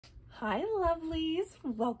Hi lovelies,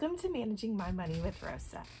 welcome to Managing My Money with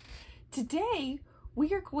Rosa. Today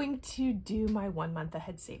we are going to do my 1 month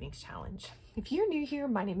ahead savings challenge. If you're new here,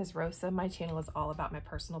 my name is Rosa. My channel is all about my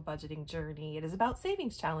personal budgeting journey. It is about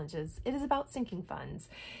savings challenges. It is about sinking funds.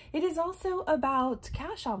 It is also about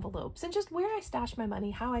cash envelopes and just where I stash my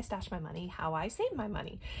money, how I stash my money, how I save my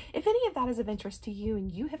money. If any of that is of interest to you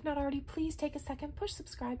and you have not already, please take a second, push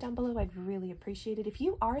subscribe down below. I'd really appreciate it. If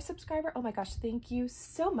you are a subscriber, oh my gosh, thank you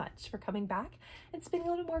so much for coming back and spending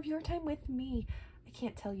a little more of your time with me. I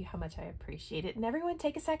can't tell you how much I appreciate it. And everyone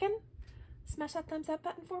take a second, smash that thumbs up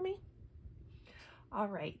button for me. All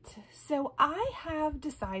right, so I have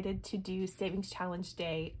decided to do Savings Challenge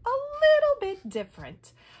Day a little bit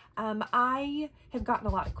different. I have gotten a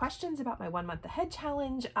lot of questions about my 1 month ahead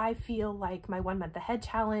challenge. I feel like my 1 month ahead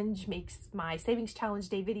challenge makes my Savings Challenge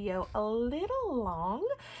Day video a little long,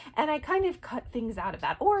 and I kind of cut things out of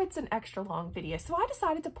that, or it's an extra long video. So I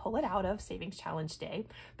decided to pull it out of Savings Challenge Day,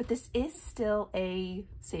 but this is still a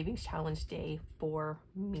Savings Challenge Day for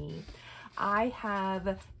me. I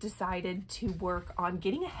have decided to work on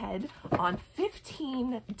getting ahead on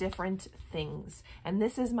 15 different things, and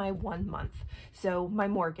this is my 1 month. So my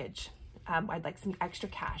mortgage, I'd like some extra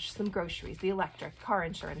cash, some groceries, the electric, car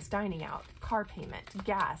insurance, dining out, car payment,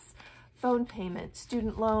 gas, phone payment,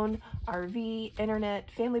 student loan, RV, internet,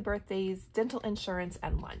 family birthdays, dental insurance,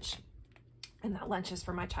 and lunch. And that lunch is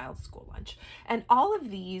for my child's school lunch. And all of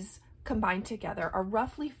these combined together are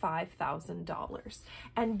roughly $5,000.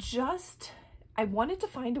 And I wanted to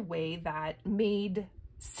find a way that made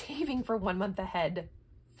saving for 1 month ahead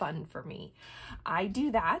fun for me. I do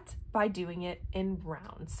that by doing it in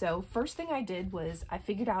rounds. So first thing I did was I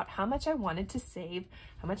figured out how much I wanted to save,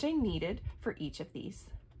 how much I needed for each of these.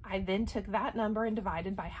 I then took that number and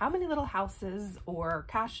divided by how many little houses or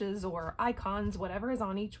caches or icons, whatever is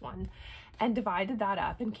on each one, and divided that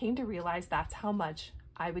up and came to realize that's how much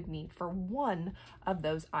I would need for one of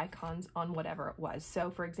those icons on whatever it was.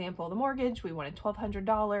 So for example, the mortgage, we wanted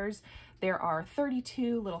 $1,200. There are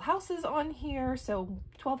 32 little houses on here. So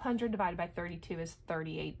 1,200 divided by 32 is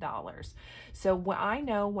 $38. So I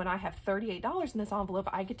know when I have $38 in this envelope,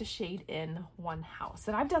 I get to shade in one house.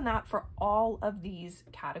 And I've done that for all of these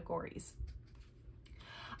categories.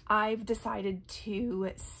 I've decided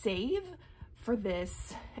to save for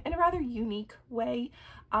this in a rather unique way.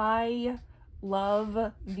 I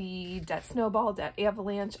love the debt snowball, debt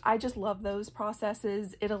avalanche. I just love those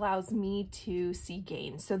processes. It allows me to see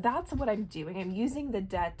gains. So that's what I'm doing. I'm using the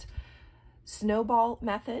debt snowball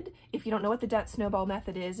method. If you don't know what the debt snowball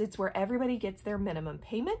method is, it's where everybody gets their minimum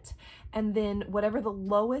payment, and then whatever the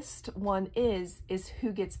lowest one is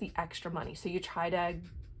who gets the extra money. So you try to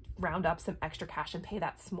round up some extra cash and pay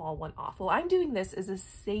that small one off. Well, I'm doing this as a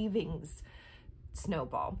savings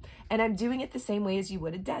snowball, and I'm doing it the same way as you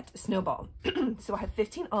would a debt snowball. So I have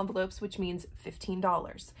 15 envelopes, which means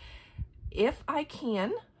 $15. If I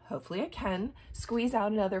can, hopefully I can, squeeze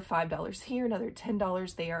out another $5 here, another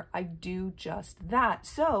 $10 there, I do just that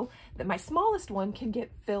so that my smallest one can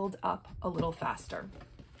get filled up a little faster.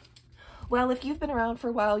 Well, if you've been around for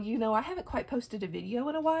a while, you know I haven't quite posted a video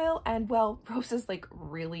in a while, and well, Rosa's like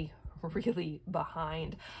really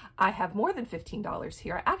behind. I have more than $15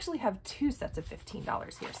 here. I actually have two sets of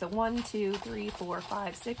 $15 here. So 1, 2, 3, 4,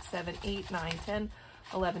 5, 6, 7, 8, 9, 10,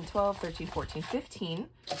 11, 12, 13, 14, 15.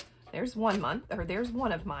 There's 1 month, or there's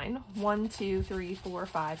one of mine. 1, 2, 3, 4,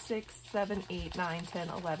 5, 6, 7, 8, 9, 10,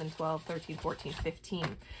 11, 12, 13, 14,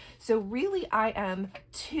 15. So really I am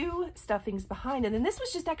 2 stuffings behind, and then this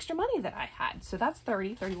was just extra money that I had. So that's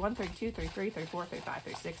 30, 31, 32, 33, 34, 35,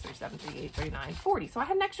 36, 37, 38, 39, 40. So I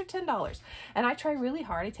had an extra $10. And I try really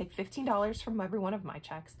hard. I take $15 from every one of my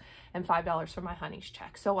checks and $5 from my honey's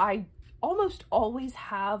check. So I almost always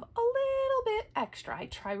have a little bit extra. I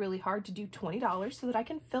try really hard to do $20 so that I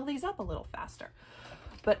can fill these up a little faster.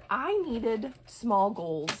 But I needed small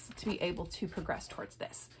goals to be able to progress towards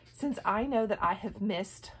this. Since I know that I have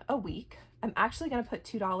missed a week, I'm actually going to put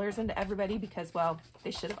 $2 into everybody because, well,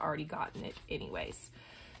 they should have already gotten it anyways.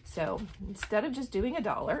 So instead of just doing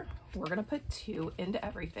 $1, we're going to put 2 into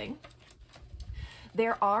everything.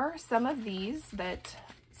 There are some of these that,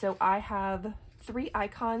 so I have 3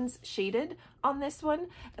 icons shaded on this one.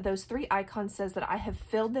 Those 3 icons says that I have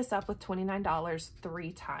filled this up with $29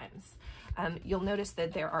 3 times. You'll notice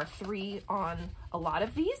that there are 3 on a lot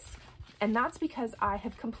of these, and that's because I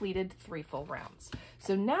have completed 3 full rounds.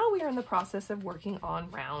 So now we are in the process of working on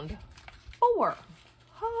round 4.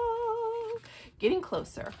 Getting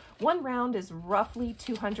closer. 1 round is roughly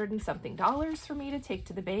 $200 and something for me to take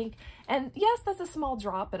to the bank. And yes, that's a small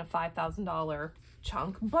drop in a $5,000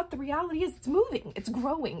 chunk, but the reality is it's moving, it's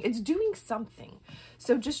growing, it's doing something.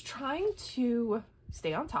 So just trying to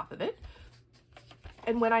stay on top of it.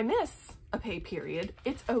 And when I miss a pay period,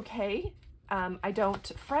 it's okay. I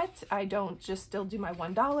don't fret. I don't just still do my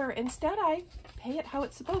 $1. Instead, I pay it how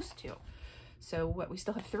it's supposed to. So what, we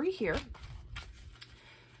still have 3 here.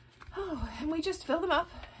 Oh, and we just fill them up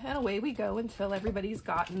and away we go until everybody's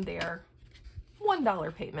gotten their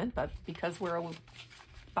 $1 payment. But because we're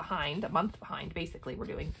behind, a month behind, basically, we're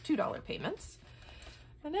doing $2 payments.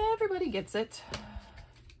 And everybody gets it.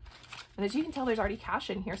 And as you can tell, there's already cash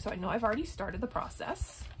in here, so I know I've already started the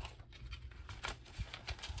process.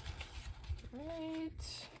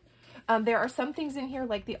 Right. There are some things in here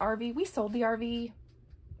like the RV. We sold the RV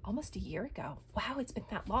almost a year ago. Wow, it's been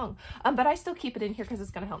that long. But I still keep it in here because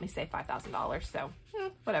it's going to help me save $5,000. So,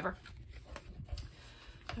 whatever.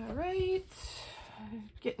 All right.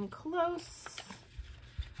 Getting close.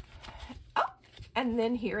 Oh, and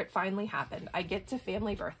then here it finally happened. I get to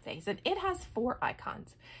family birthdays, and it has 4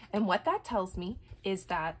 icons. And what that tells me is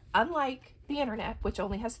that unlike the internet, which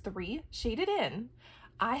only has 3 shaded in,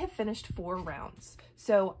 I have finished 4 rounds.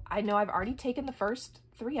 So I know I've already taken the first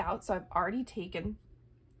 3 out. So I've already taken,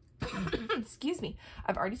 excuse me,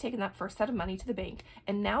 I've already taken that first set of money to the bank.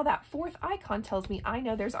 And now that 4th icon tells me I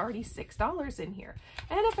know there's already $6 in here.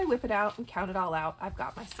 And if I whip it out and count it all out, I've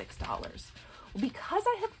got my $6. Well, because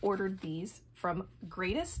I have ordered these from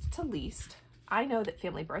greatest to least, I know that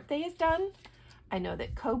family birthday is done. I know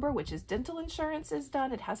that Cobra, which is dental insurance, is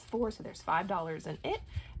done. It has 4, so there's $5 in it.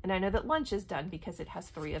 And I know that lunch is done because it has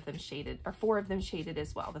 3 of them shaded, or 4 of them shaded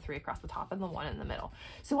as well, the 3 across the top and the 1 in the middle.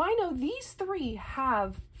 So I know these 3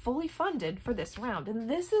 have fully funded for this round. And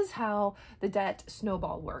this is how the debt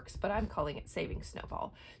snowball works, but I'm calling it saving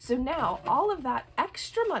snowball. So now all of that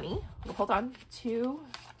extra money, well, hold on, 2,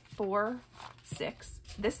 4, 6.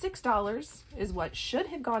 This $6 is what should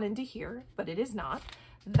have gone into here, but it is not.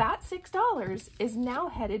 That $6 is now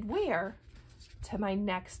headed where? To my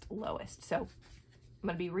next lowest. So I'm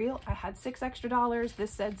gonna be real, I had $6 extra.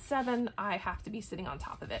 This said 7, I have to be sitting on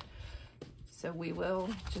top of it. So we will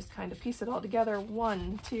just kind of piece it all together.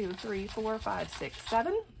 1, 2, 3, 4, 5, 6,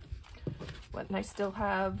 7. What, and I still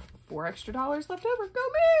have $4 extra left over, go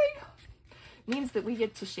me! Means that we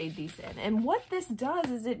get to shade these in. And what this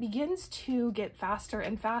does is it begins to get faster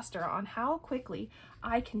and faster on how quickly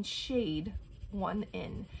I can shade 1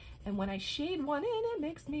 in. And when I shade 1 in, it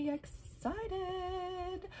makes me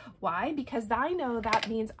excited. Why? Because I know that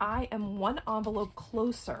means I am 1 envelope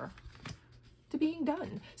closer to being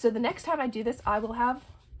done. So the next time I do this, I will have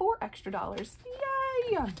 $4 extra.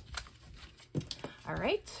 Yay! All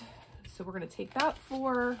right, so we're gonna take that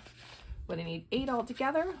for what I need, 8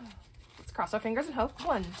 altogether. Let's cross our fingers and hope.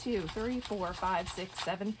 1, 2, 3, 4, 5, 6,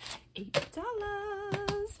 7,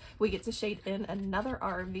 $8. We get to shade in another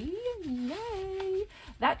RV. Yay!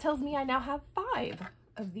 That tells me I now have 5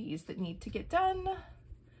 of these that need to get done.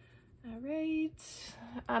 All right.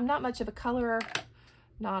 I'm not much of a colorer,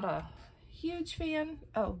 not a huge fan.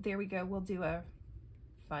 Oh, there we go. We'll do a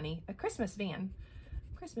Christmas van,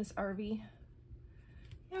 Christmas RV.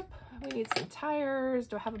 Yep. We need some tires.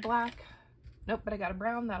 Do I have a black? Nope, but I got a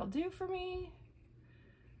brown. That'll do for me.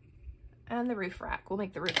 And the roof rack. We'll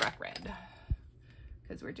make the roof rack red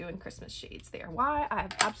because we're doing Christmas shades there. Why? I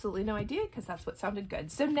have absolutely no idea because that's what sounded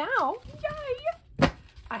good. So now, yay!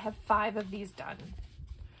 I have 5 of these done.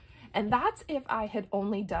 And that's if I had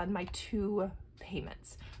only done my 2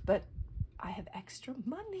 payments. But I have extra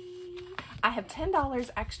money. I have $10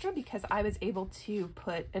 extra because I was able to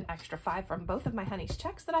put an extra 5 from both of my honey's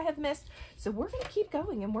checks that I have missed. So we're going to keep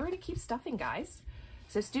going and we're going to keep stuffing, guys.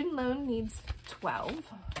 So student loan needs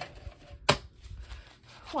 12.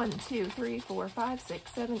 1, 2, 3, 4, 5,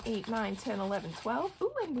 6, 7, 8, 9, 10, 11, 12.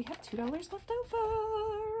 Ooh, and we have $2 left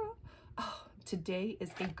over. Oh, today is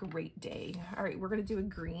a great day. All right, we're going to do a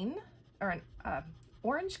green or an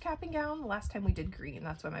orange cap and gown. The last time we did green,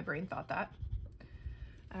 that's why my brain thought that.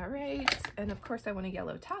 All right, and of course I want a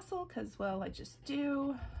yellow tassel because, well, I just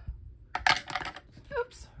do.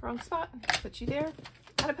 Oops, wrong spot. Put you there.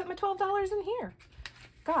 Gotta put my $12 in here.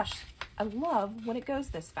 Gosh, I love when it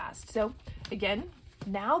goes this fast. So again,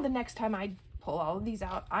 now the next time I pull all of these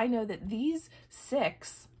out, I know that these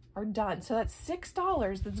 6 are done. So that's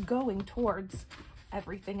 $6 that's going towards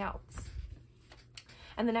everything else.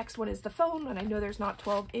 And the next one is the phone, and I know there's not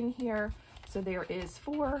 12 in here. So there is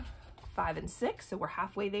 4, 5, and 6. So we're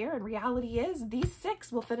halfway there. And reality is these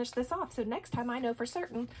 6 will finish this off. So next time I know for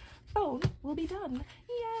certain, phone will be done.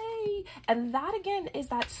 Yay! And that again is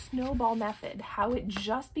that snowball method, how it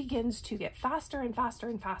just begins to get faster and faster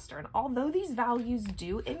and faster. And although these values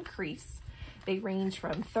do increase, They range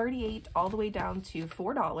from $38 all the way down to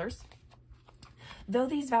 $4. Though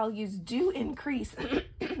these values do increase,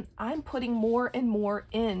 I'm putting more and more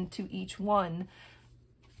into each one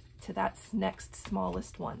to that next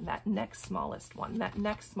smallest one, that next smallest one, that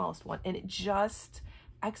next smallest one, and it just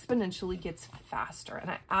exponentially gets faster.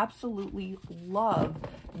 And I absolutely love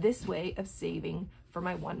this way of saving for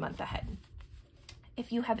my 1 month ahead.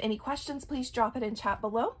 If you have any questions, please drop it in chat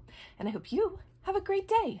below, and I hope you have a great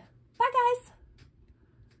day. Bye, guys.